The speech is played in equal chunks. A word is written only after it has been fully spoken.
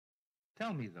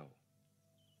Tell me, though,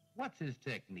 what's his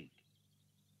technique?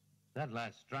 That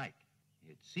last strike,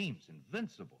 it seems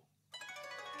invincible.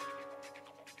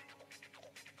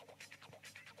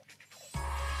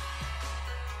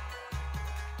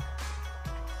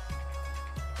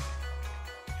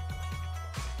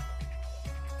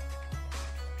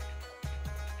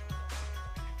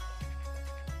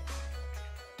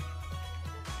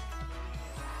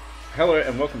 Hello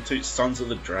and welcome to Sons of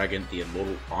the Dragon, the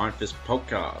Immortal Iron Fist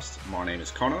podcast. My name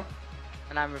is Connor.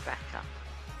 And I'm Rebecca.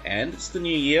 And it's the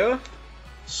new year.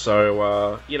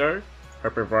 So,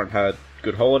 hope everyone had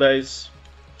good holidays.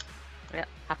 Yeah,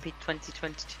 happy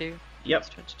 2022. Yep.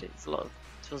 2022, it's a lot of...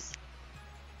 It was...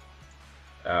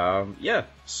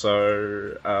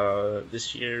 So,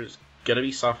 this year's gonna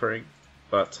be suffering.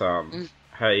 But,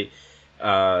 hey,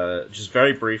 just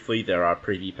very briefly, there are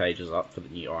preview pages up for the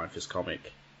new Iron Fist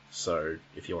comic. So,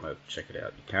 if you want to check it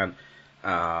out, you can.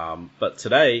 But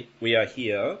today, we are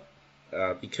here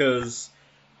because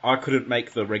I couldn't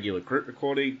make the regular group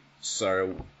recording.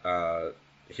 So,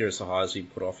 Heroes for Hire's been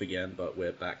put off again, but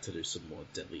we're back to do some more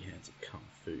Deadly Hands of Kung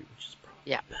Fu, which is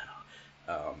probably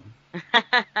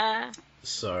better.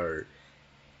 So,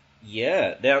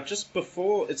 yeah. Now, just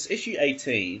before... It's issue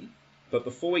 18, but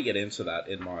before we get into that,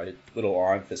 in my little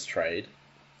Iron Fist trade...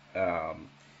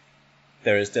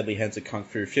 there is Deadly Hands of Kung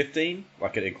Fu 15,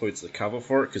 like it includes the cover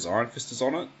for it, because Iron Fist is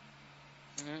on it.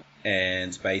 Mm-hmm.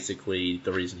 And basically,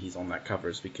 the reason he's on that cover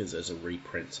is because there's a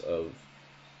reprint of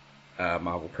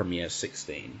Marvel Premiere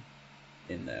 16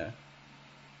 in there.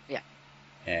 Yeah.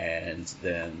 And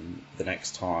then the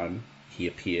next time he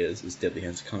appears is Deadly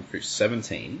Hands of Kung Fu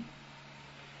 17.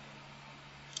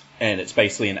 And it's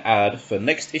basically an ad for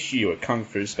next issue of Kung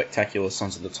Fu Spectacular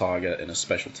Sons of the Tiger in a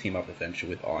special team-up adventure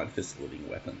with Iron Fist the Living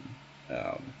Weapon.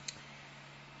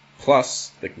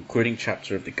 Plus, the concluding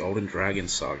chapter of the Golden Dragon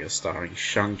saga starring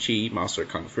Shang-Chi, Master of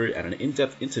Kung Fu, and an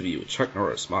in-depth interview with Chuck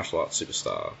Norris, martial arts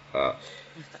superstar.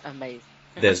 Amazing.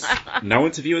 There's no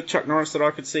interview with Chuck Norris that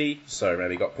I could see, so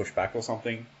maybe got pushed back or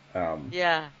something.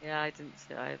 Yeah, I didn't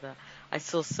see it either. I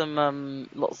saw some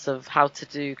lots of how to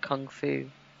do Kung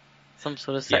Fu, some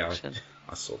sort of section. Yeah,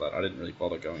 I saw that. I didn't really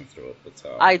bother going through it, but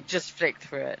I just flicked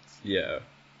through it. Yeah.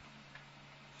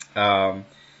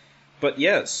 But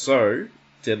yeah, so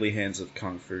Deadly Hands of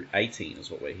Kung Fu 18 is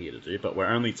what we're here to do, but we're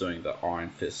only doing the Iron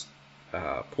Fist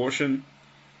portion,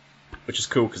 which is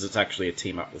cool because it's actually a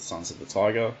team up with Sons of the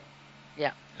Tiger.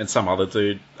 Yeah. And some other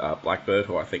dude, Blackbird,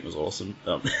 who I think was awesome.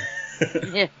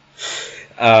 Yeah.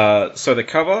 So the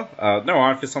cover, no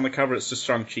Iron Fist on the cover, it's just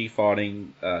Shang-Chi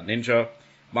fighting ninja,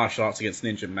 martial arts against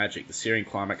ninja magic, the searing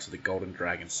climax of the Golden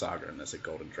Dragon saga, and there's a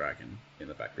golden dragon in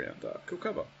the background. Cool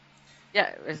cover. Yeah,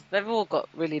 they've all got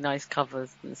really nice covers.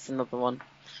 It's another one.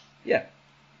 Yeah.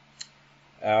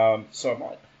 So I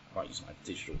might use my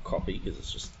digital copy because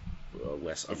it's just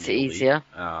less unwieldy. It's easier.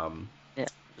 Yeah, I'm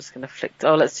just going to flick...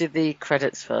 Oh, let's do the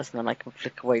credits first, and then I can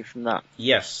flick away from that.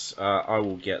 Yes, I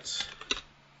will get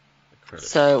the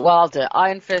credits. So, I'll do it.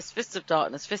 Iron Fist, Fists of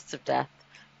Darkness, Fists of Death,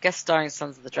 guest starring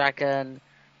Sons of the Dragon,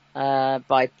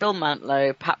 by Bill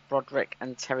Mantlo, Pat Broderick,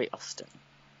 and Terry Austin.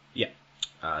 Yeah.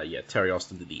 Terry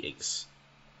Austin did the inks.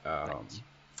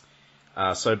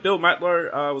 So Bill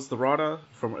Mantlo was the writer.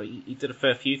 He did a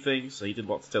fair few things. So he did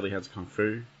lots of Deadly Hands of Kung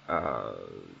Fu.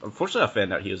 Unfortunately, I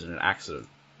found out he was in an accident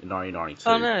in 1992.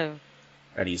 Oh no!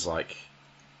 And he's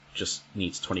just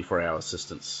needs 24-hour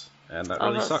assistance, and that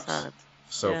really sucks. Sad.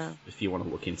 So yeah. if you want to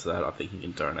look into that, I think you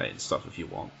can donate and stuff if you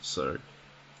want. So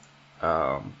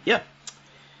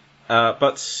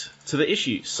but to the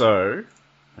issue. So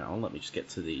now let me just get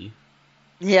to the.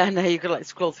 Yeah, I know, you could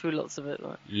scroll through lots of it.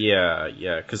 Like. Yeah,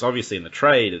 because obviously in the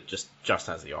trade it just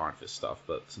has the Iron Fist stuff,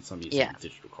 but since I'm using a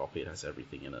digital copy, it has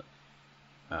everything in it.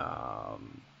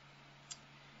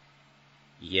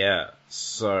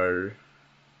 So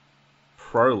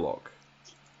prologue.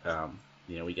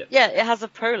 We get... Yeah, it has a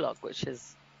prologue, which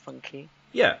is funky.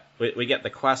 Yeah, we get the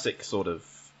classic sort of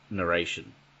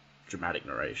narration, dramatic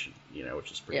narration,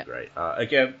 which is pretty great.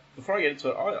 Again, before I get into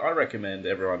it, I recommend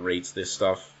everyone reads this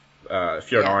stuff.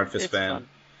 If you're an Iron Fist fan, fun.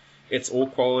 It's all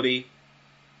quality.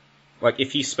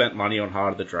 If you spent money on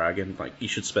Heart of the Dragon, you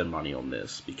should spend money on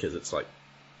this because it's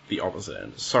the opposite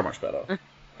end. It's so much better.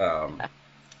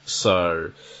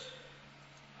 So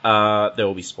there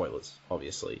will be spoilers,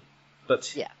 obviously, but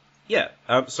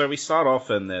so we start off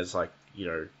and there's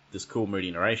this cool moody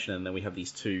narration, and then we have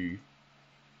these two,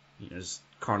 just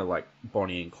kind of like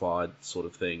Bonnie and Clyde sort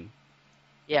of thing.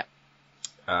 Yeah.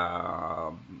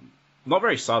 Not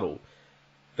very subtle.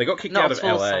 They got kicked out of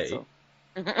LA.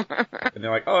 And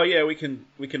they're like, oh yeah, we can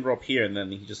rob here, and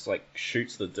then he just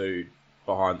shoots the dude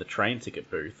behind the train ticket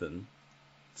booth, and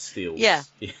steals. Yeah,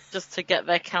 just to get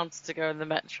their counter to go in the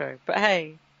metro. But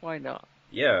hey, why not?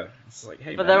 Yeah, it's like,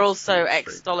 hey, But man, they're that's also pretty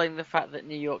extreme. extolling the fact that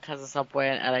New York has a subway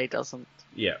and LA doesn't.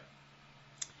 Yeah.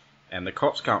 And the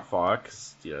cops can't fire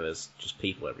because, there's just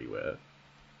people everywhere.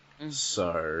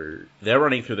 So they're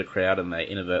running through the crowd and they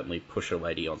inadvertently push a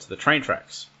lady onto the train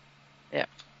tracks. Yeah.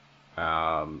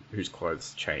 Whose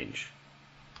clothes change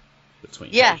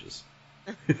between Yeah. pages.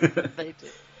 They do.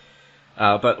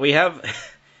 But we have...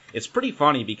 It's pretty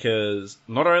funny because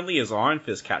not only is Iron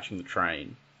Fist catching the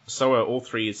train, so are all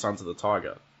three Sons of the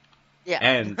Tiger. Yeah.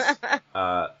 And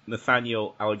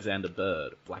Nathaniel Alexander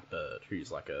Bird, Blackbird,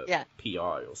 who's like a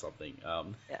PI or something.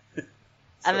 Yeah.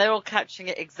 And they're all catching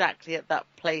it exactly at that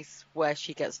place where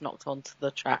she gets knocked onto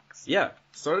the tracks. Yeah,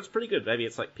 so it's pretty good. Maybe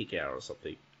it's like peak hour or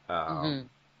something.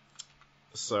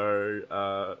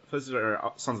 So, first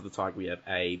Sons of the Tiger, we have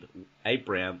Abe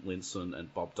Brown, Linson,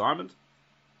 and Bob Diamond.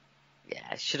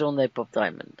 Yeah, should all know Bob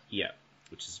Diamond. Yeah,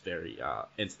 which is very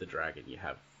Enter the Dragon. You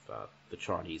have the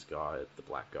Chinese guy, the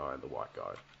black guy, and the white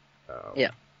guy.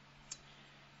 Yeah.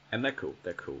 And they're cool.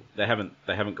 They're cool. They haven't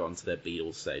gotten to their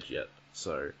Beatles stage yet,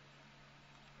 so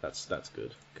that's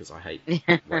good because I hate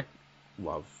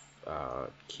love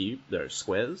cube. They're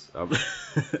squares.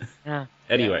 Yeah.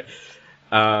 Anyway,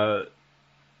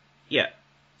 yeah.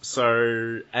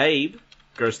 So Abe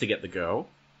goes to get the girl.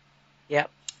 Yep.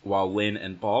 While Lynn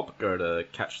and Bob go to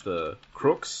catch the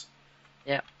crooks.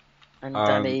 Yep. And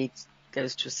Danny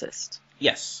goes to assist.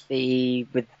 Yes.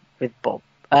 With Bob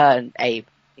and Abe.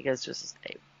 He goes to assist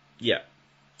Abe. Yeah.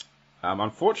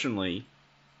 Unfortunately,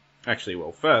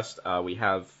 first we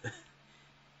have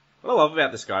what I love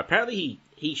about this guy. Apparently,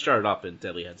 he showed up in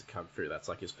Deadly Hands of Kung Fu. That's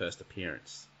like his first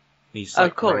appearance. He's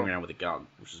like running around with a gun,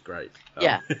 which is great.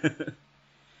 Yeah.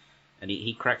 And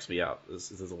he cracks me up.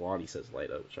 There's a line he says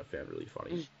later, which I found really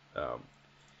funny.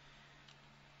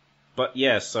 But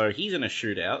yeah, so he's in a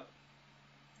shootout.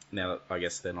 Now, I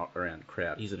guess they're not around the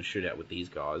crowd. He's in a shootout with these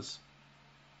guys.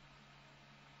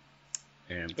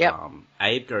 And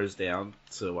Abe goes down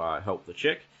to help the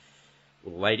chick.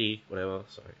 Or the lady, whatever.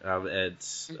 Sorry. And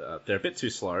they're a bit too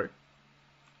slow.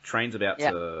 Train's about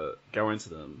to go into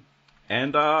them.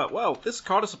 And, this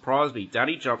kind of surprised me.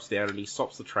 Danny jumps down and he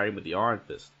stops the train with the Iron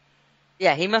Fist.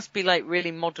 Yeah, he must be, like,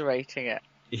 really moderating it.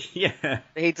 Yeah.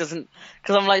 He doesn't...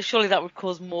 Because I'm like, surely that would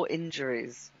cause more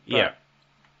injuries. But... Yeah.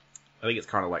 I think it's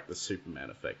kind of like the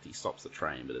Superman effect. He stops the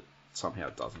train, but it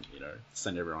somehow doesn't,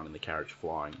 send everyone in the carriage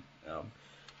flying.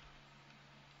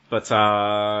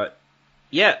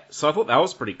 Yeah, so I thought that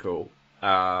was pretty cool.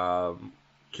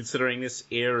 Considering this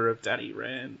era of Danny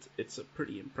Rand, it's a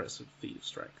pretty impressive feat of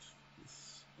strength.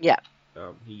 Yeah.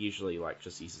 He usually,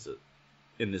 just uses it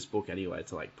in this book anyway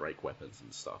to, break weapons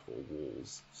and stuff, or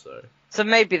walls, So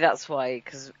maybe that's why,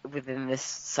 because within this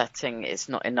setting, it's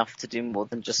not enough to do more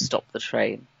than just stop the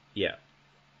train. Yeah.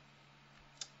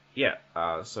 Yeah,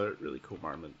 so really cool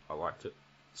moment. I liked it.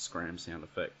 Scram sound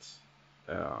effects.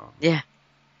 Yeah.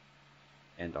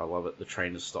 And I love it. The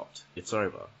train has stopped. It's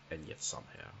over. And yet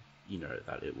somehow, you know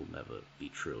that it will never be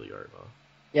truly over.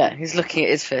 Yeah, he's looking at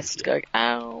his fist going,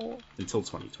 ow. Until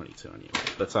 2022 anyway.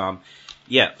 But,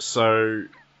 yeah, so...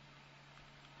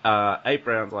 Abe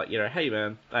Brown's like, hey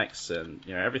man, thanks, and,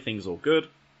 everything's all good.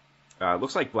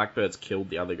 Looks like Blackbird's killed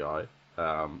the other guy.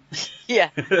 Yeah.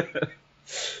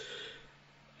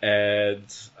 And,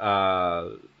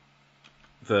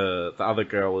 the other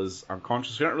girl is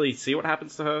unconscious. We don't really see what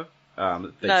happens to her.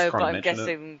 No, but I'm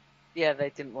guessing,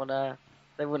 they didn't want to...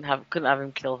 They couldn't have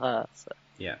him kill her, so...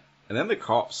 Yeah. And then the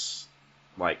cops,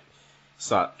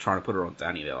 start trying to put her on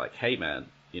Danny. They're like, hey, man,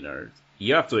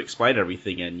 you have to explain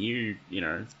everything, and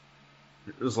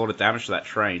there's a lot of damage to that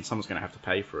train. Someone's going to have to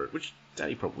pay for it, which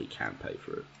Danny probably can pay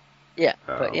for it. Yeah,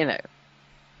 but,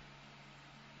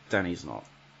 Danny's not.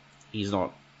 He's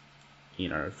not,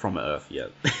 from Earth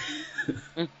yet.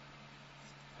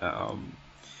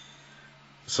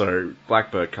 So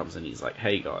Blackbird comes in, he's like,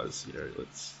 hey, guys,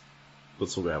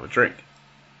 let's all go have a drink.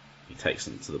 He takes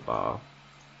them to the bar,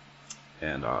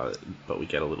 and but we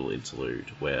get a little interlude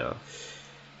where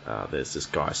there's this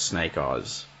guy, Snake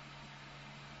Eyes.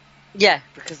 Yeah,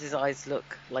 because his eyes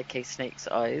look like a snake's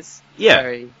eyes. Yeah.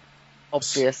 Very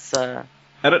obvious and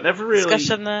it never really...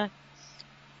 discussion there.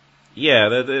 Yeah,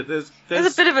 there's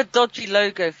a bit of a dodgy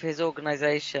logo for his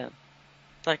organisation.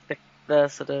 Like the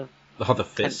sort of... Oh, the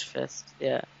fist. Fist,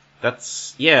 yeah.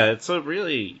 It's a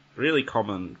really, really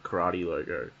common karate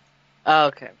logo. Oh,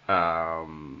 okay. I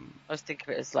was thinking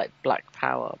of it as Black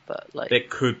Power, but there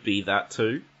could be that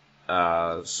too.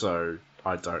 So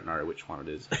I don't know which one it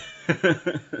is.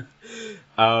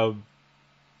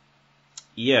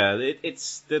 Yeah,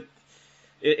 it's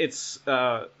it's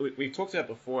we've talked about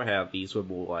before how these were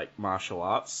more like martial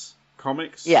arts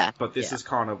comics. Yeah. But this is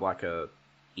kind of like a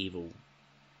evil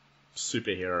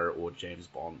superhero or James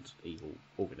Bond evil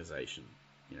organization,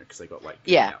 you know, because they got like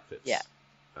goon outfits. Yeah.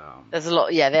 There's a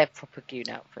lot. Yeah, they're proper goon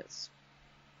outfits.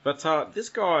 But this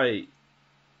guy,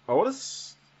 I want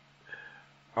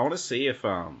to see if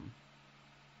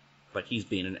like he's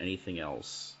been in anything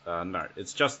else. No,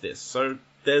 it's just this. So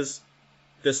there's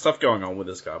stuff going on with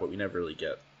this guy, but we never really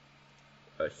get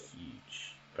a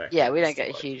huge background. Yeah, we don't get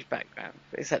a huge background,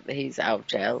 except that he's out of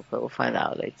jail, but we'll find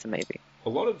out later, maybe. A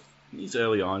lot of these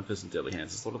early Iron Fist and Deadly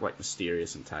Hands, there's a lot of like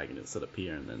mysterious antagonists that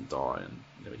appear and then die and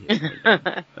never hear from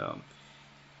again.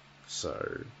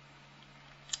 So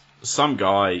some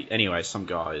guy, you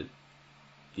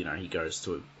know, he goes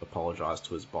to apologize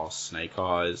to his boss, Snake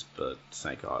Eyes, but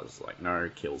Snake Eyes is like, no,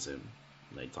 kills him.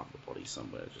 And they dump the body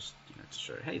somewhere just, you know, to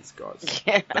show, hey, this guy's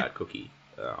a bad cookie.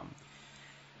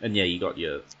 And yeah, you got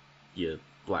your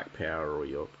Black Power or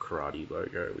your Karate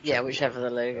logo. Whichever the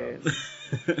logo is.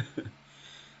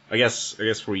 I guess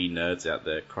for you nerds out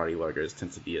there, Karate logos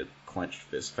tend to be a clenched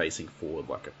fist facing forward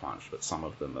like a punch, but some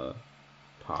of them are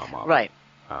palm up. Right.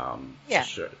 To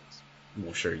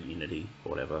show unity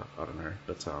or whatever. I don't know,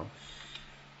 but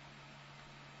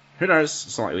who knows?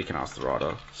 It's not like we can ask the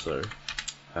writer. So,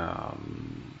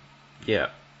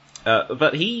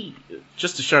 but he,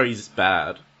 just to show he's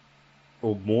bad,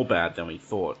 or more bad than we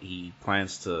thought, he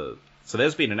plans to. So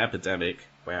there's been an epidemic.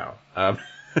 Wow.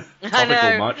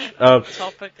 Topical much.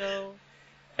 Topical.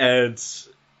 And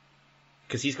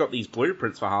because he's got these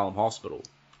blueprints for Harlem Hospital.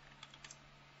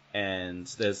 And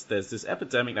there's this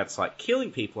epidemic that's like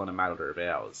killing people in a matter of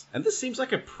hours. And this seems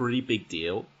like a pretty big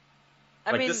deal.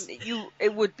 I mean,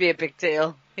 it would be a big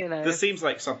deal, you know. This seems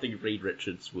like something Reed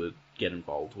Richards would get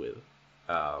involved with.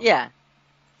 Yeah.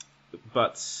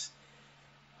 But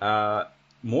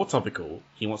more topical,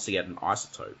 he wants to get an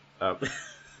isotope.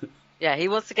 Yeah, he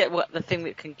wants to get the thing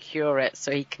that can cure it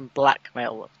so he can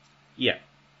blackmail them. Yeah.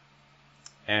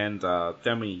 And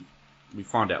then we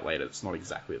find out later it's not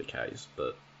exactly the case,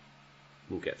 but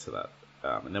we'll get to that.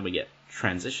 And then we get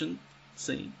transition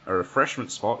scene, a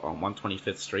refreshment spot on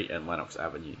 125th Street and Lenox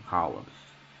Avenue, Harlem.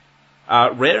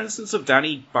 Rare instance of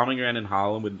Danny bumming around in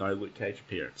Harlem with no Luke Cage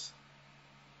appearance.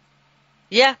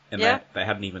 Yeah, and they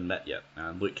hadn't even met yet.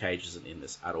 Luke Cage isn't in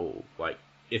this at all. Like,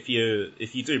 if you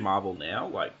do Marvel now,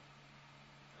 like,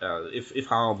 if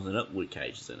Harlem's in it, Luke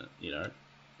Cage is in it, you know?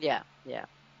 Yeah.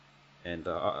 And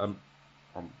I'm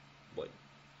like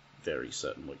very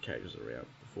certain Luke Cage was around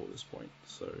before this point.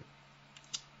 So,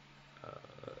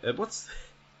 and what's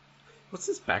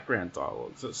this background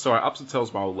dialogue? So I ups and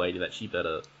tells my old lady that she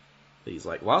better. He's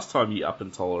like, last time you up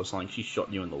and told her something, she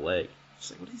shot you in the leg.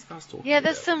 She's like, what are these guys talking about? Yeah,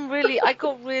 there's some really. I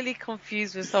got really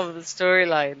confused with some of the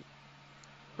storyline.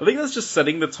 I think that's just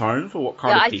setting the tone for what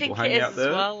kind of people hang out there.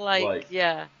 As well, like,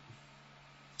 yeah.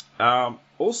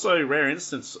 Also, rare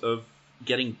instance of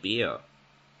getting beer.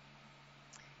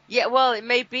 Yeah, well, it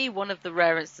may be one of the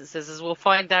rare instances, as we'll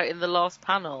find out in the last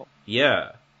panel.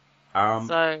 Yeah.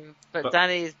 But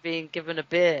Danny is being given a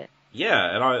beer.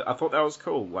 Yeah, and I thought that was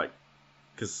cool, like,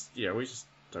 because, you know, we just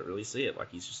don't really see it.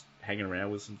 Like, he's just hanging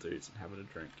around with some dudes and having a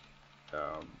drink.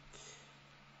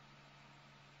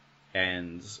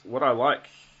 And what I like,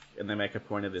 and they make a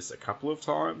point of this a couple of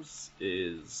times,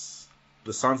 is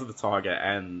the Sons of the Tiger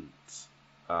and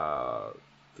the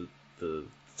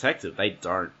detective, they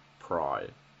don't pry.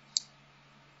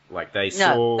 Like, they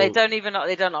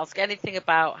don't ask anything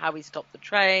about how he stopped the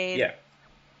train.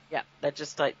 Yeah, they're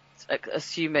just like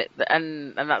assume it,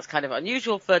 and that's kind of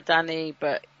unusual for Danny,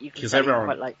 but you can tell he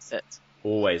quite likes it.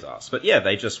 Always asks, but yeah,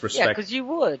 they just respect. Yeah, because you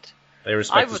would. They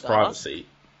respect his privacy.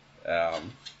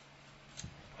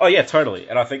 Oh yeah, totally,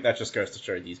 and I think that just goes to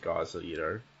show these guys that, you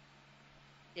know.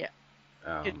 Yeah.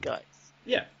 Good guys.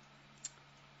 Yeah.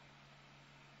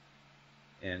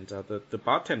 And the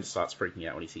bartender starts freaking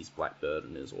out when he sees Blackbird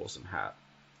and his awesome hat.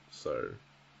 So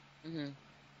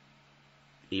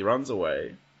he runs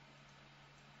away,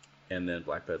 and then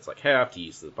Blackbird's like, hey, I have to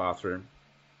use the bathroom.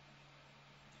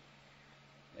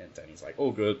 And Danny's like,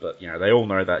 all good, but, you know, they all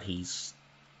know that he's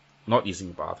not using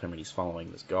the bathroom and he's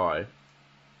following this guy.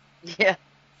 Yeah.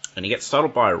 And he gets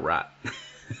startled by a rat.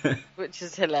 Which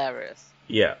is hilarious.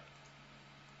 Yeah.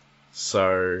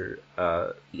 So,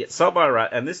 he gets startled by a rat,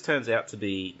 and this turns out to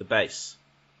be the base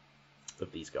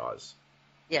of these guys.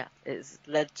 Yeah, it's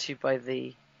led to by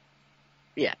the...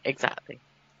 Yeah, exactly.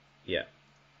 Yeah.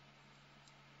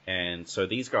 And so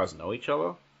these guys know each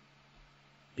other,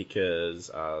 because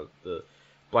the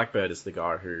Blackbird is the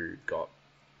guy who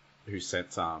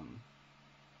sent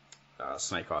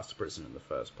Snake Eyes to prison in the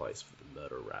first place for the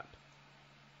murder rap.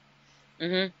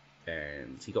 Mhm.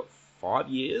 and he got 5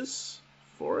 years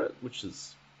for it, which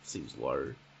seems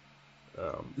low.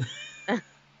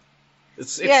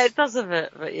 It's Yeah, it does have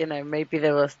it, but maybe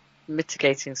there were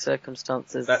mitigating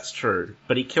circumstances. That's true,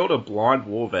 but he killed a blind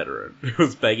war veteran who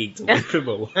was begging to leave him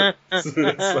alone. So it's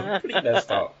like pretty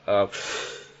messed up.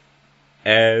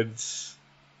 And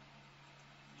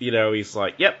he's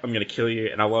like, "Yep, I'm gonna kill you."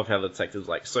 And I love how the detective's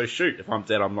like, "So shoot, if I'm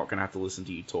dead, I'm not gonna have to listen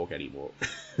to you talk anymore."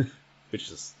 which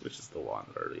is the line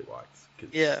that I really liked,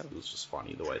 because it was just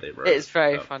funny the way they wrote it. It's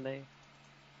very funny.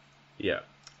 Yeah,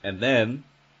 and then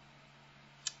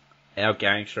our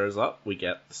gang shows up. We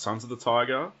get the Sons of the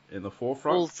Tiger in the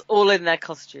forefront. All in their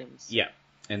costumes. Yeah,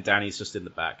 and Danny's just in the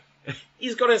back.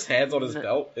 He's got his hands on his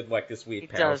belt in like this weird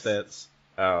power stance.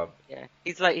 Yeah,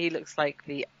 he looks like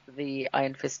the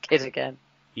Iron Fist kid again.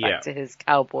 Yeah, back to his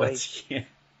cowboy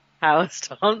power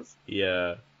stance.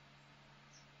 Yeah,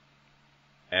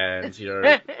 and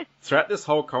throughout this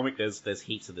whole comic, there's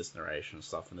heaps of this narration and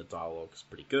stuff, and the dialogue's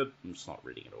pretty good. I'm just not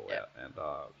reading it all out, and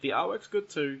the artwork's good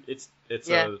too. It's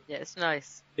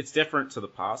nice. It's different to the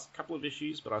past couple of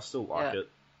issues, but I still like it.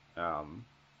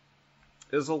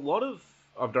 There's a lot of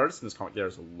I've noticed in this comic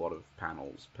there's a lot of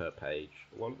panels per page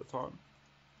a lot of the time.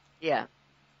 Yeah,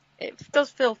 it does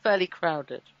feel fairly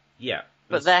crowded. Yeah.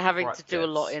 But they're having to do a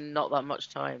lot in not that much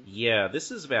time. Yeah,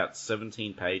 this is about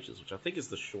 17 pages, which I think is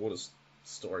the shortest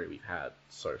story we've had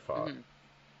so far.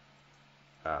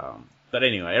 But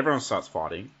anyway, everyone starts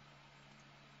fighting.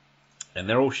 And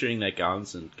they're all shooting their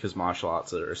guns, and because martial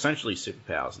arts are essentially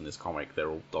superpowers in this comic, they're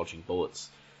all dodging bullets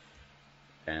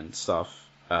and stuff.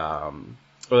 Well,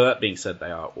 that being said,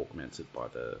 they are augmented by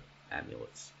the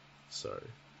amulets, so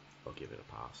I'll give it a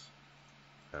pass.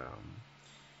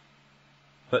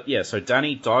 But yeah, so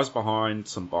Danny dives behind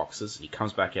some boxes, and he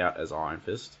comes back out as Iron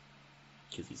Fist,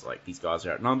 because he's like, these guys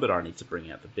are outnumbered, I need to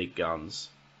bring out the big guns.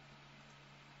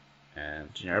 And,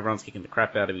 everyone's kicking the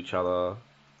crap out of each other.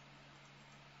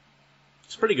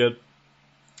 It's pretty good.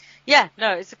 Yeah,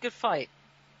 no, it's a good fight.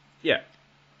 Yeah.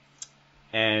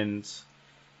 And,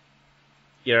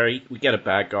 we get a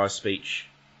bad guy speech.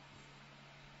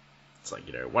 It's like,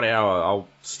 1 hour, I'll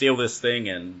steal this thing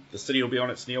and the city will be on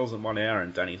its heels in 1 hour.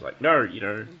 And Danny's like, no,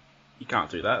 you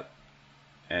can't do that.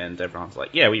 And everyone's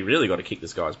like, yeah, we really got to kick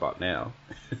this guy's butt now.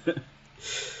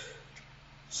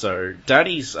 So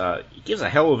Danny's, he gives a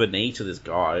hell of a knee to this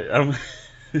guy.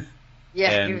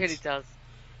 Yeah, he really does.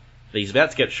 He's about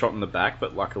to get shot in the back,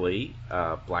 but luckily,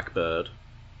 Blackbird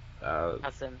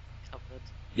has him covered.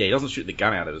 Yeah, he doesn't shoot the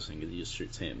gun out of his finger, he just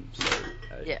shoots him. So,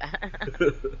 yeah.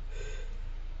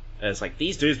 And it's like,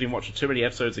 these dudes have been watching too many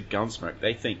episodes of Gunsmoke.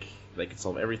 They think they can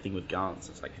solve everything with guns.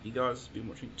 It's like, have you guys been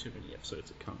watching too many episodes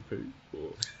of Kung Fu?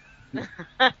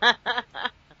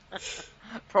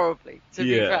 Probably, to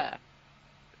be fair.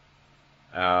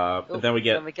 But then we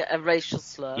get a racial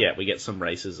slur. Yeah, we get some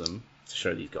racism to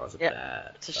show these guys are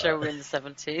bad. To show we're in the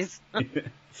 70s.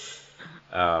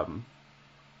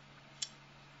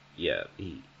 Yeah,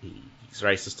 he's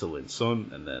racist to Lin Sun,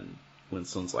 and then Lin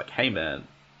Sun's like, hey man,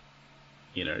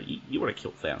 you want to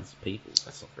kill thousands of people.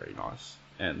 That's not very nice.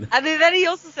 And then he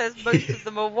also says most of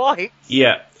them are white.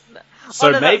 Yeah.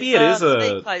 So maybe it is a...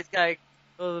 Snake Eyes going,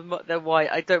 oh, they're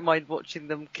white. I don't mind watching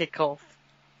them kick off.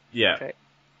 Yeah. Okay.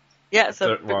 Yeah,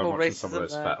 so a bit more racism some of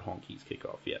those fat honkies kick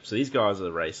off. Yeah. So these guys are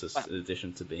racist in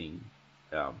addition to being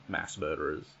mass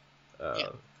murderers.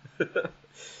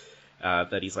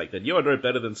 That he's like, then you're no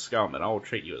better than scum, and I will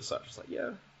treat you as such. It's like, yeah,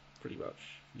 pretty much.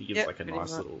 He gives like a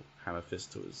nice little hammer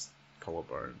fist to his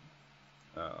collarbone.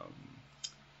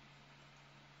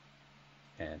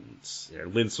 And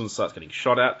Lin Sun starts getting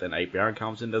shot at, then Abe Brown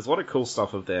comes in. There's a lot of cool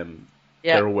stuff of them.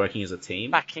 They're all working as a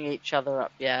team. Backing each other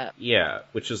up, yeah. Yeah,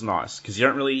 which is nice, because you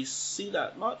don't really see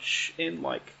that much in,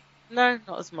 like... No,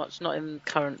 not as much. Not in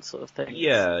current sort of things.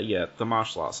 Yeah, the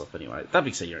martial arts stuff anyway. That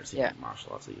being said, you don't see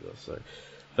martial arts either, so...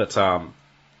 But,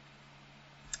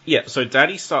 so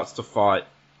Danny starts to fight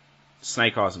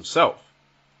Snake Eyes himself.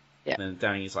 Yeah. And then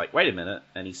Danny's like, wait a minute,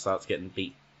 and he starts getting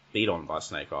beat on by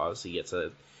Snake Eyes.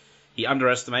 He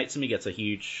underestimates him, he gets a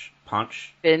huge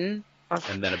punch. And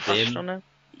then a bin. On him.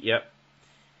 Yep.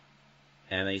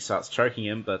 And then he starts choking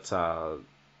him, but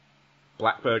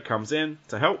Blackbird comes in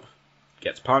to help,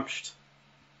 gets punched.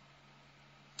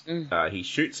 He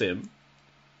shoots him,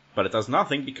 but it does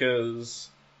nothing because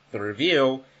the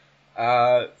reveal,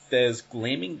 there's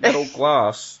gleaming metal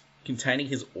glass containing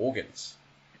his organs.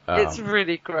 It's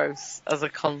really gross as a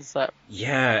concept.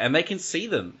 Yeah, and they can see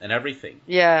them and everything.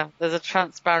 Yeah, there's a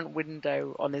transparent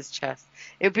window on his chest.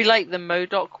 It would be like the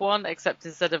MODOK one, except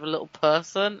instead of a little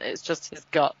person, it's just his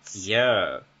guts.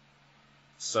 Yeah.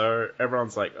 So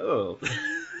everyone's like, oh.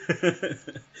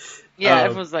 Yeah,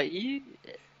 everyone's like, you.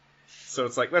 So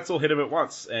it's like, let's all hit him at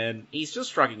once. And he's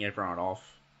just shrugging everyone off.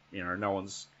 You know, no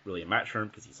one's really a match for him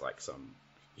because he's like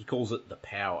he calls it the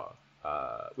power.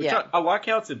 Which I like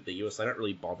how it's ambiguous. They don't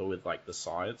really bother with like the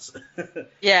science.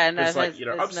 Yeah, no, it's like, there's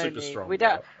I'm no super need. strong. We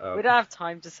don't have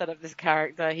time to set up this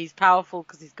character. He's powerful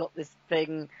because he's got this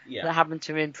thing that happened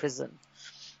to him in prison.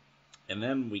 And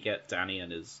then we get Danny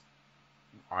and his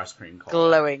ice cream collar.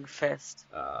 Glowing fist.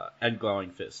 And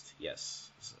glowing fist, yes.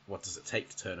 What does it take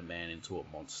to turn a man into a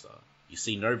monster? You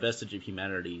see no vestige of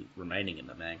humanity remaining in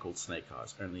the man called Snake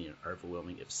Eyes, only an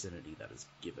overwhelming obscenity that has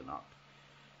given up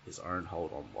his own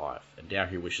hold on life, and now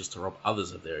he wishes to rob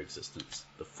others of their existence.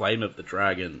 The flame of the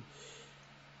dragon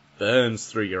burns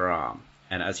through your arm,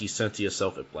 and as you center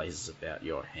yourself, it blazes about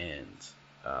your hand.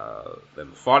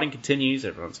 Then the fighting continues,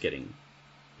 everyone's getting,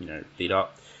 beat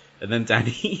up, and then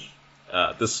Danny...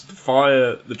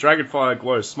 the dragon fire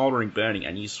glows, smoldering, burning,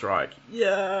 and you strike.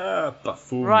 Yeah!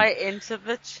 Buffoon. Right into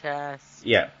the chest.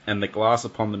 Yeah, and the glass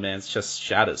upon the man's chest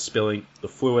shatters, spilling the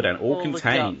fluid and all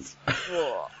contained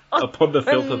upon the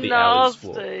filth of the alley's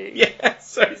floor. Yeah,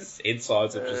 so his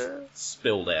insides have just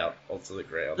spilled out onto the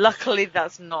ground. Luckily,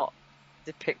 that's not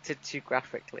depicted too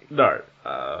graphically. No.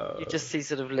 You just see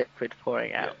sort of liquid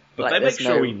pouring out. Yeah. But they make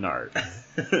sure we know.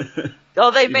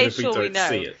 Oh, they made sure we know.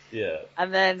 See it. Yeah.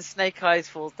 And then Snake Eyes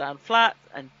falls down flat,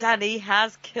 and Danny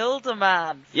has killed a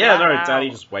man. Yeah, no, Danny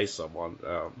just wastes someone.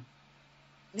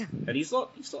 And he's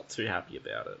not too happy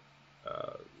about it.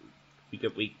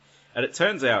 And it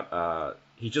turns out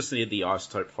he just needed the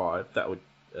isotope 5. That would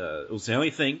it was the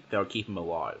only thing that would keep him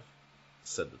alive,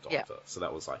 said the doctor. Yeah. So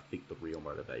that was, I think, the real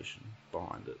motivation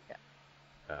behind it.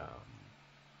 Yeah.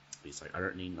 He's like, I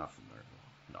don't need nothing no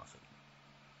more. Nothing.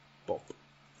 Bop.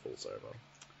 Falls over.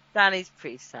 Danny's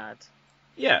pretty sad.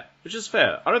 Yeah, which is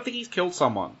fair. I don't think he's killed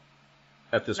someone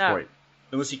at this point.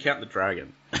 Unless you count the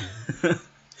dragon.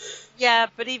 Yeah,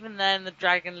 but even then, the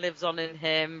dragon lives on in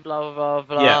him, blah, blah,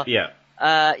 blah, blah.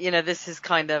 Yeah. This is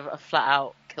kind of a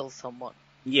flat-out kill someone.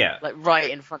 Yeah. Like, right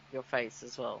in front of your face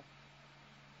as well.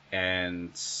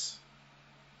 And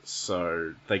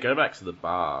so they go back to the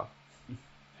bar,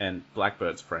 and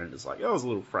Blackbird's friend is like, oh, there's a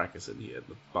little fracas in here.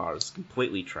 The bar is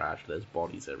completely trashed. There's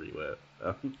bodies everywhere.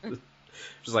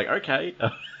 She's like, okay.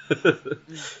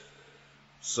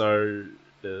 So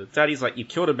Daddy's like, you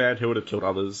killed a man who would have killed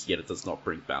others, yet it does not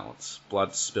bring balance.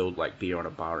 Blood spilled like beer on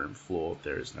a barroom floor.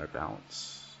 There is no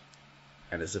balance.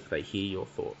 And as if they hear your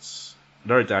thoughts.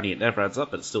 No, Danny, it never adds up,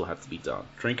 but it still had to be done.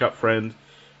 Drink up, friend,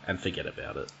 and forget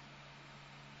about it.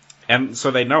 And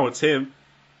so they know it's him.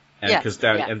 And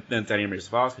and then Danny moves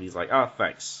fast, and he's like, "Oh,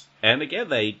 thanks." And again,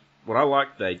 they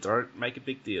don't make a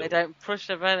big deal. They don't push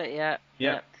about it yet.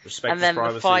 Yeah, respect and then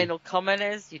privacy. The final comment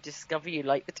is, you discover you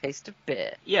like the taste of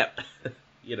beer. Yeah,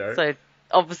 So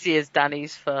obviously, it's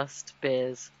Danny's first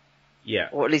beers. Yeah,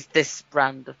 or at least this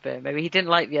brand of beer. Maybe he didn't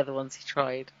like the other ones he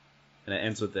tried. And it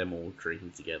ends with them all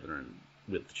drinking together, and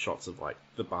with shots of like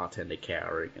the bartender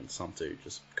cowering, and some dude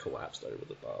just collapsed over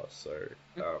the bar. So.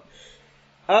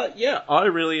 Yeah, I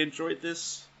really enjoyed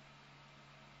this.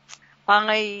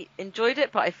 I enjoyed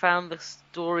it, but I found the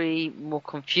story more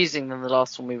confusing than the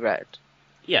last one we read.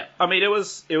 Yeah, I mean, it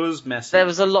was messy. There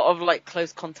was a lot of like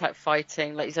close contact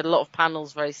fighting, like you said, a lot of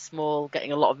panels very small,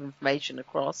 getting a lot of information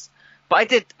across. But I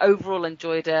did overall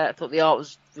enjoyed it. I thought the art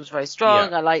was very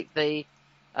strong. Yeah. I liked the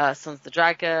Sons of the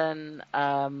Dragon,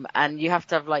 and you have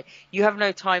to have you have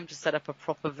no time to set up a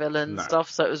proper villain stuff,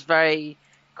 so it was very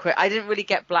quick. I didn't really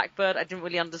get Blackbird. I didn't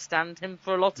really understand him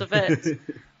for a lot of it.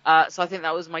 So I think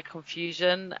that was my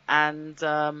confusion. And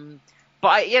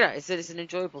but it's an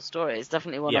enjoyable story. It's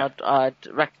definitely one I'd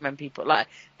recommend people. Like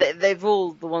they've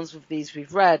all the ones with these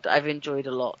we've read, I've enjoyed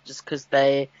a lot, just because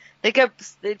they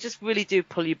just really do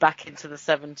pull you back into the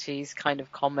 70s kind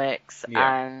of comics,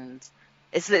 and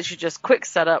it's literally just quick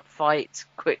setup, fight,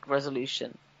 quick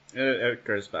resolution. It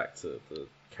goes back to the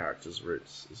character's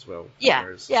roots as well.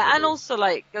 And also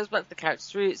goes back to the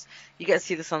character's roots. You get to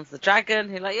see the Sons of the Dragon,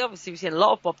 who obviously we've seen a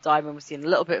lot of Bob Diamond, we've seen a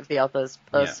little bit of the others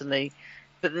personally,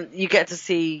 but then you get to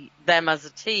see them as a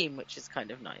team, which is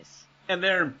kind of nice. And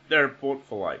they're important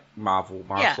for Marvel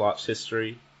martial arts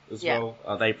history as well.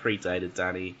 They predated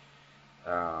Danny.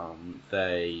 A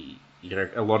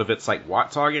lot of it's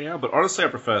White Tiger now, but honestly I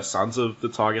prefer Sons of the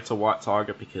Tiger to White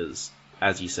Tiger because,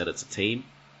 as you said, it's a team.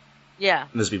 Yeah.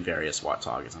 And there's been various White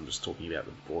Tigers, I'm just talking about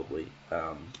them broadly.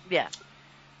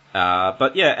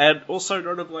 But and also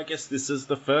notable, I guess this is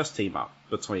the first team up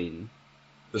between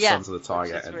the Sons of the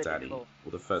Tiger and really Danny. Cool.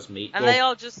 Or the first meet. And they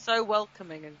are just so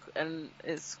welcoming, and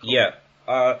it's cool. Yeah.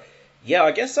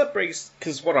 I guess that brings...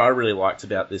 Because what I really liked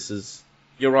about this is,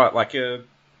 you're right,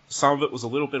 some of it was a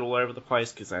little bit all over the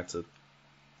place because they had to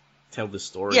tell this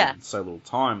story in so little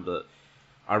time, but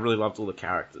I really loved all the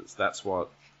characters. That's what...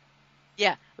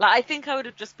 Yeah, like, I think I would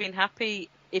have just been happy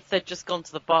if they'd just gone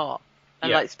to the bar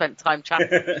and, like, spent time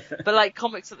chatting. But, like,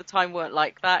 comics at the time weren't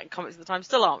like that, and comics at the time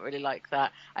still aren't really like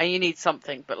that. And you need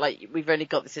something, but, like, we've only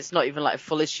got this. It's not even, like, a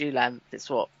full issue length. It's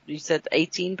what? You said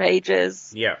 18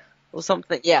 pages? Yeah. Or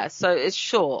something. Yeah, so it's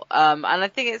short. And I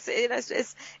think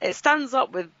it stands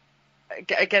up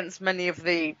against many of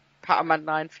the Power Man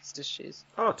Iron Fist issues.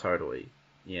 Oh, totally.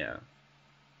 Yeah.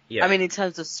 Yeah. I mean, in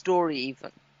terms of story,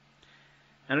 even.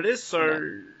 And it is so...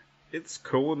 Yeah. It's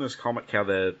cool in this comic how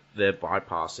they're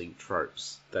bypassing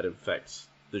tropes that infect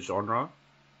the genre.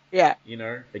 Yeah. You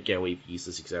know? Again, we've used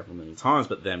this example many times,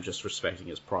 but them just respecting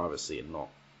his privacy and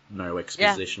no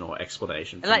exposition or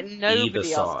explanation from either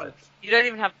side. You don't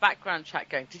even have background chat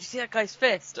going, did you see that guy's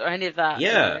fist? Or any of that. Yeah.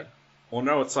 You know? Or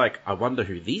no, it's like, I wonder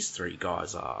who these three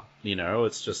guys are. You know,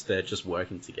 it's just, they're just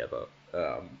working together.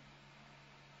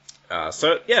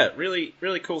 So, yeah, really,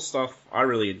 really cool stuff. I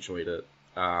really enjoyed it.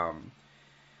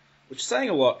 Which is saying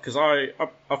a lot, because I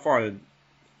find,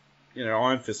 you know,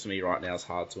 Iron Fist for me right now is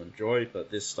hard to enjoy, but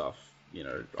this stuff, you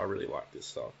know, I really like this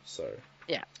stuff, so...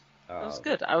 Yeah, it was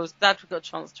good. I was glad we got a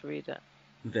chance to read it.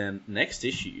 Then, next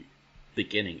issue,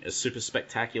 beginning, a super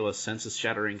spectacular,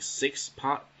 sense-shattering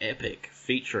 6-part epic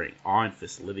featuring Iron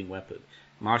Fist, the living weapon,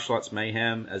 martial arts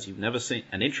mayhem as you've never seen,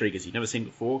 and intrigue as you've never seen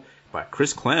before, by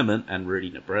Chris Claremont and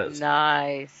Rudy Nebrez.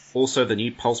 Nice. Also, the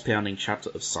new pulse-pounding chapter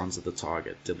of Sons of the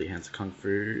Tiger, Deadly Hands of Kung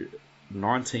Fu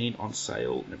 19 on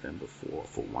sale November 4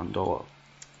 for $1.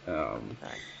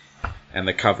 Nice. And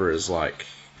the cover is like,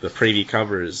 the preview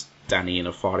cover is Danny in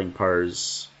a fighting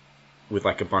pose with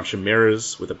like a bunch of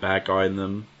mirrors with a bad guy in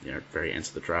them, you know, very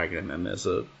Enter the Dragon, and then there's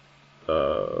a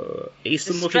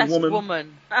Eastern-looking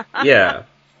woman. Yeah,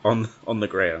 on the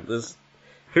ground. There's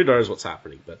who knows what's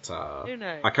happening, but who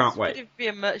knows? I can't wait.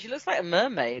 She looks like a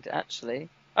mermaid, actually.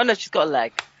 Oh no, she's got a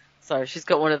leg. Sorry, she's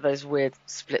got one of those weird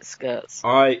split skirts.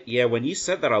 When you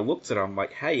said that, I looked at her, I'm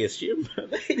like, hey, is she a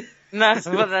mermaid? No,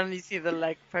 but then you see the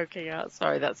leg poking out.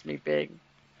 Sorry, that's me being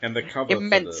and the cover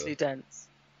immensely dense.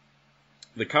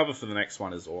 The cover for the next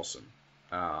one is awesome.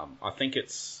 I think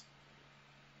it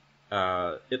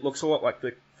looks a lot like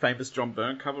the famous John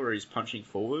Byrne cover where he's punching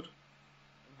forward.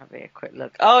 I'm having a quick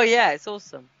look. Oh yeah, it's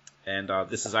awesome. And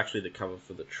this is actually the cover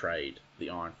for the trade, the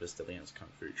Iron Fist Alliance Kung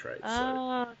Fu trade.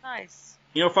 Oh, nice.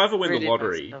 You know, if I ever win the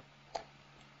lottery...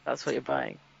 That's what you're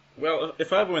buying. Well,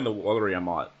 if I ever win the lottery, I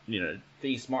might, you know,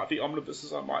 these might be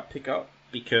omnibuses I might pick up,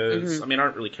 because, I mean, I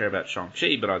don't really care about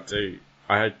Shang-Chi, but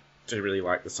I do really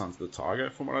like the Sons of the Tiger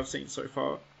from what I've seen so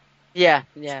far. Yeah,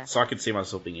 yeah. So I could see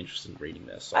myself being interested in reading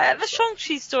their side. The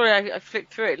Shang-Chi story, I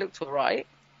flicked through it looked alright.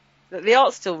 The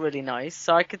art's still really nice,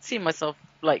 so I could see myself,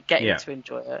 like, getting to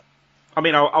enjoy it. I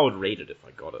mean, I would read it if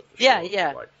I got it. For yeah, sure.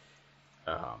 yeah. Like,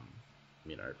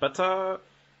 you know, but,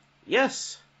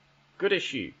 yes, good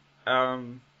issue.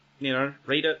 You know,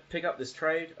 read it, pick up this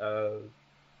trade.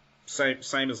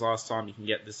 Same as last time, you can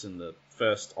get this in the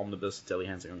first omnibus, Deadly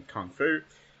Hands of Kung Fu. You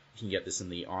can get this in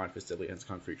the Iron Fist Deadly Hands of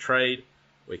Kung Fu trade,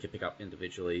 where you can pick up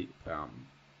individually.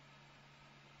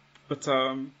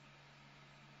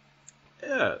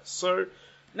 Yeah, so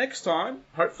next time,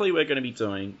 hopefully we're going to be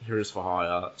doing Heroes for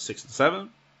Hire 6 and 7.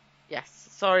 Yes,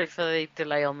 sorry for the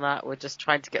delay on that. We're just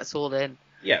trying to get us all in.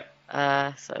 Yeah.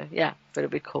 So, yeah, but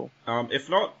it'll be cool. If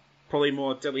not, probably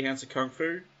more Deadly Hands of Kung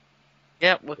Fu.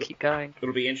 Yeah, we'll keep going.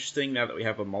 It'll be interesting now that we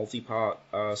have a multi-part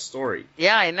story.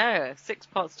 Yeah, I know. A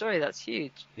 6-part story, that's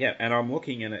huge. Yeah, and I'm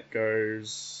looking and it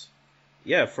goes,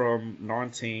 from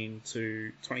 19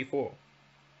 to 24.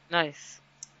 Nice.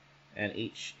 And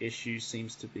each issue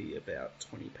seems to be about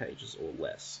 20 pages or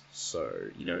less. So,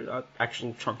 you know,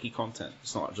 actual chunky content.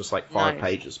 It's not just like 5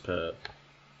 pages per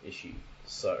issue.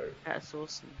 So that's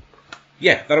awesome.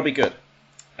 Yeah, that'll be good.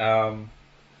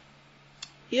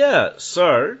 Yeah,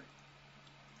 so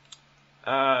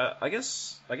I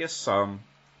guess some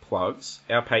plugs.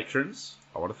 Our patrons.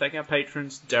 I want to thank our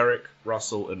patrons, Derek,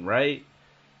 Russell, and Ray.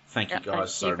 Thank you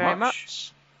guys so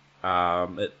much.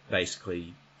 It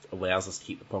basically allows us to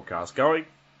keep the podcast going,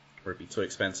 or it'd be too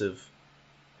expensive.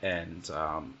 And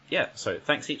so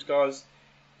thanks heaps, guys.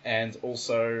 And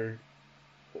also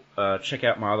check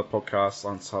out my other podcast,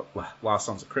 Last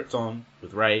Sons of Krypton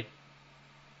with Ray.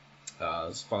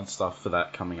 There's fun stuff for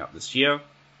that coming up this year.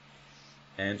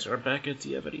 And Rebecca, do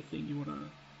you have anything you want to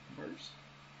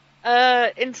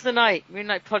post? Into the Night,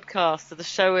 Moonlight podcast. So the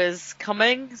show is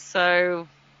coming, so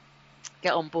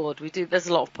get on board. There's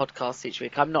a lot of podcasts each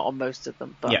week. I'm not on most of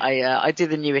them, but I do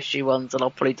the new issue ones, and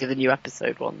I'll probably do the new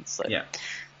episode ones. So. Yeah.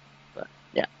 But,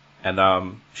 yeah.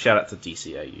 And shout out to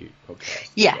DCAU podcast.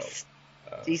 Yes.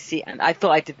 As well. DC, and I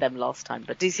thought I did them last time,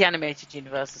 but DC Animated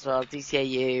Universe as well,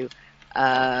 DCAU.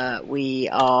 We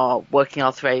are working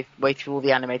our way through all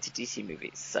the animated DC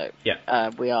movies, so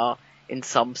we are in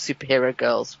some superhero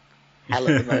girls hell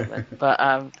at the moment,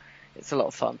 but it's a lot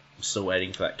of fun. I'm still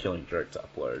waiting for that Killing Joke to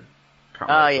upload.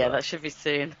 That should be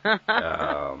soon.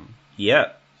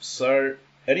 Yeah. So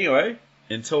anyway,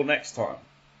 until next time,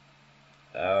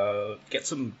 get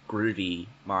some groovy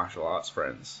martial arts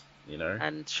friends, you know,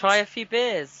 and try a few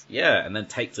beers. Yeah, and then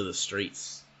take to the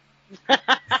streets.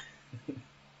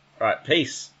 Alright,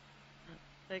 peace.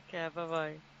 Take care,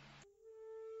 bye-bye.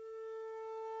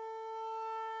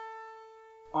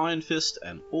 Iron Fist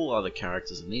and all other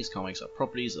characters in these comics are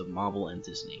properties of Marvel and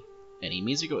Disney. Any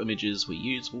music or images we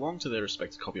use belong to their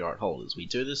respective copyright holders. We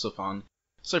do this for fun,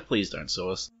 so please don't sue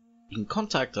us. You can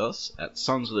contact us at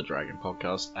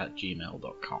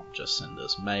sonsofthedragonpodcast@gmail.com. Just send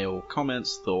us mail,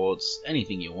 comments, thoughts,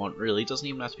 anything you want really. It doesn't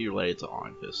even have to be related to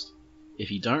Iron Fist. If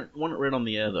you don't want it read on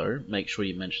the air though, make sure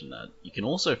you mention that. You can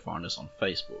also find us on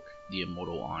Facebook, the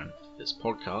Immortal Iron Fist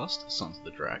Podcast, Sons of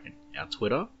the Dragon. Our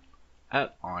Twitter,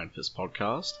 @Iron Fist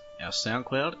Podcast. Our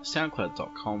Soundcloud,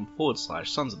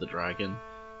 soundcloud.com/Sons of the Dragon,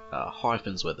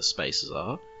 hyphens where the spaces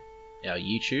are. Our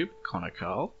YouTube, Connor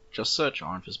Carl. Just search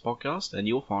Iron Fist Podcast and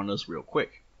you'll find us real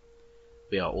quick.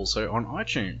 We are also on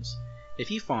iTunes. If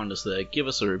you find us there, give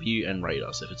us a review and rate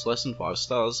us. If it's less than 5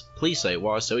 stars, please say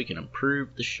why so we can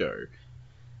improve the show.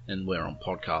 And we're on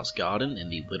Podcast Garden in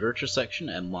the literature section,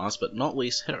 and last but not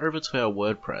least, head over to our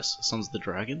WordPress, Sons of the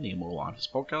Dragon, the Immortal Iron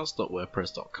Fist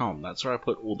Podcast.wordpress.com. That's where I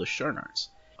put all the show notes.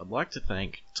 I'd like to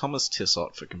thank Thomas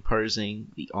Tissot for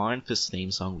composing the Iron Fist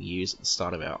theme song we use at the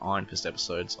start of our Iron Fist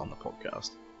episodes on the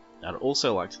podcast. I'd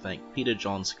also like to thank Peter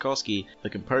John Sikorsky for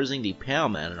composing the Power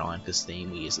Man and Iron Fist theme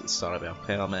we use at the start of our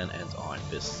Power Man and Iron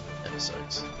Fist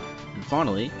episodes. And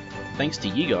finally, thanks to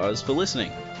you guys for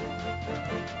listening.